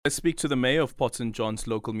Let's speak to the Mayor of Port St. John's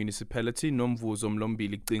Local Municipality, Nomvuzo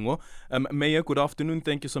Mlombile-Cingo. Mayor, good afternoon.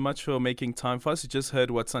 Thank you so much for making time for us. You just heard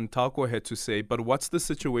what SANTACO had to say, but what's the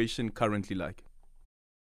situation currently like?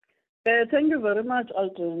 Thank you very much,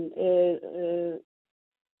 Alton.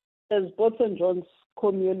 As Port St. John's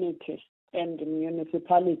community and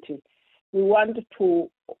municipality, we want to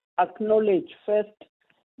acknowledge first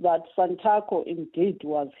that SANTACO indeed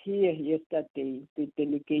was here yesterday, the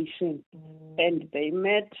delegation, and they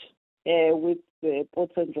met with the Port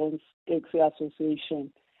St. John's Taxi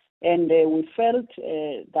Association, and we felt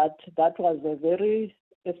that was a very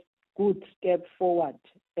good step forward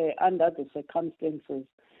under the circumstances,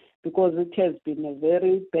 because it has been a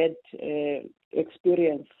very bad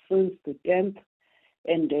experience since the 10th,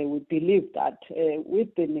 and we believe that with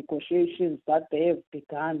the negotiations that they have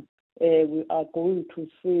begun, we are going to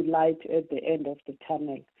see light at the end of the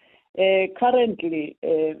tunnel. Currently,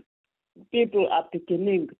 people are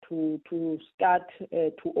beginning to start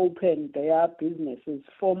to open their businesses,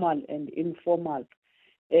 formal and informal,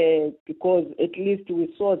 because at least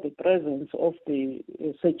we saw the presence of the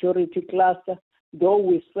security cluster, though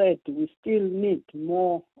we said we still need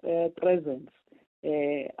more presence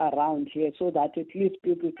around here so that at least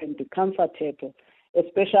people can be comfortable,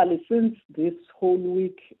 especially since this whole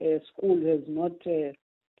week school has not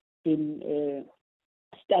been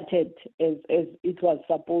started as it was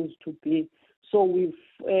supposed to be. So we've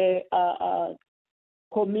are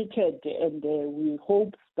committed, and we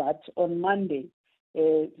hope that on Monday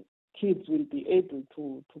kids will be able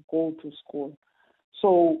to go to school.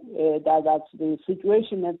 So that's the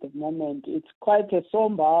situation at the moment. It's quite a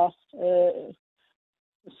somber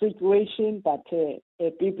situation, but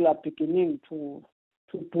people are beginning to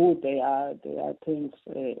do their things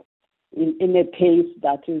in a pace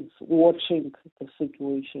that is watching the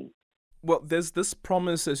situation. Well, there's this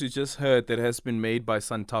promise, as you just heard, that has been made by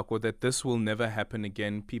SANTACO that this will never happen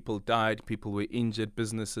again. People died, people were injured,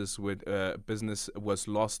 business was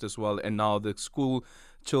lost as well, and now the school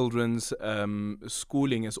children's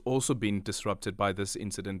schooling has also been disrupted by this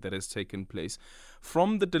incident that has taken place.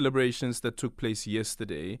 From the deliberations that took place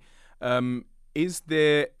yesterday, is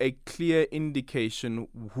there a clear indication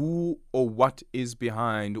who or what is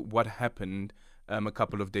behind what happened a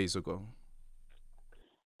couple of days ago?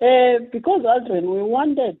 Because, Aldrin, we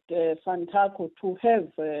wanted SANTACO to have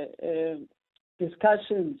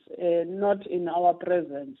discussions, not in our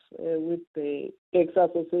presence, with the Taxi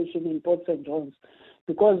Association in Port St. John's,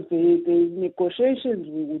 because the negotiations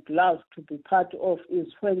we would love to be part of is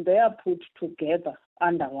when they are put together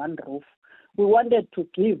under one roof. We wanted to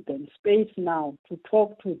give them space now to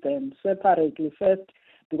talk to them separately first,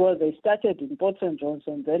 because they started in Port St. John's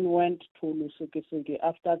and then went to Lusikisiki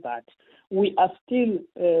after that. We are still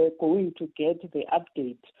going to get the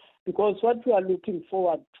update, because what we are looking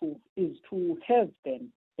forward to is to have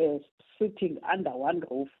them sitting under one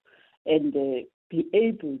roof and be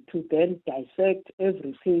able to then dissect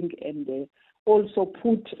everything and also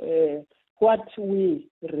put what we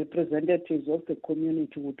representatives of the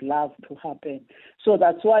community would love to happen. So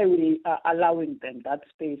that's why we are allowing them that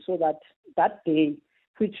space, so that that day,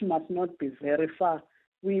 which must not be very far,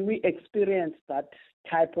 we experience that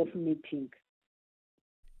type of meeting.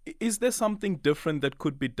 Is there something different that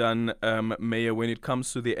could be done, Mayor, when it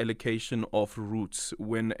comes to the allocation of routes?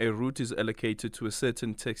 When a route is allocated to a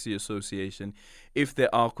certain taxi association, if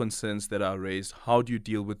there are concerns that are raised, how do you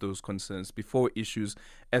deal with those concerns before issues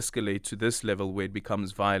escalate to this level where it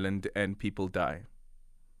becomes violent and people die?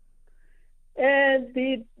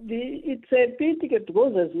 It's a pity,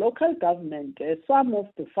 because as local government, some of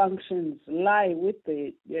the functions lie with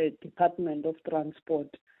the Department of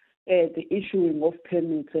Transport, the issuing of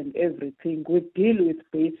permits and everything. We deal with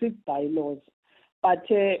basic bylaws. But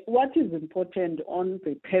what is important on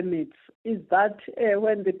the permits is that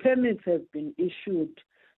when the permits have been issued,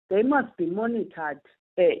 they must be monitored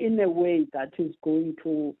in a way that is going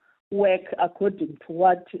to work according to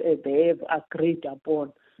what they have agreed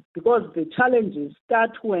upon. Because the challenges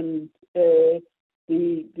start when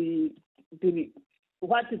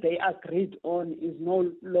what they agreed on is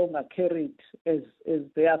no longer carried as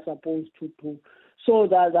they are supposed to do. So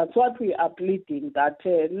that's what we are pleading, that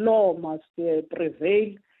law must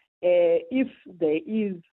prevail. If there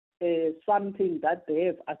is something that they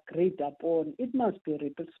have agreed upon, it must be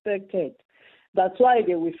respected. That's why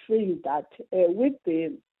we feel that with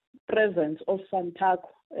the presence of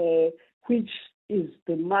SANTACO, which is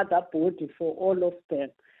the mother body for all of them,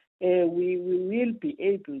 we will be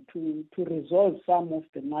able to resolve some of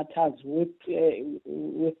the matters with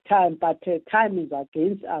time. But time is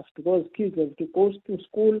against us, because kids have to go to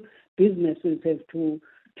school, businesses have to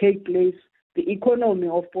take place. the economy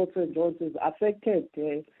of Port St. John's is affected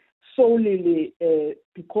solely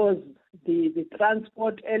because the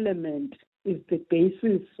transport element is the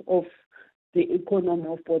basis of the economy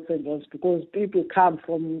of Port St. John's, because people come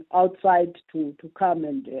from outside to come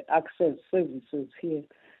and access services here.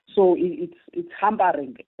 So it's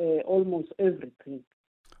hampering almost everything.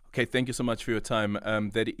 Okay, thank you so much for your time.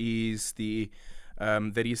 That is the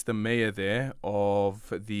mayor there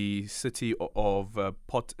of the city of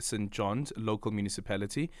Port St. John's Local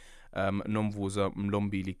Municipality, Nomvuzo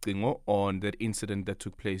Mlombile-Cingo, on that incident that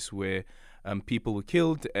took place where people were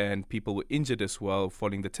killed and people were injured as well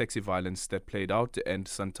following the taxi violence that played out. And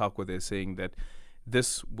SANTACO, they're saying that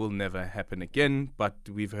this will never happen again. But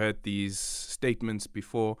we've heard these statements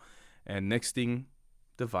before, and next thing,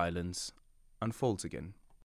 the violence unfolds again.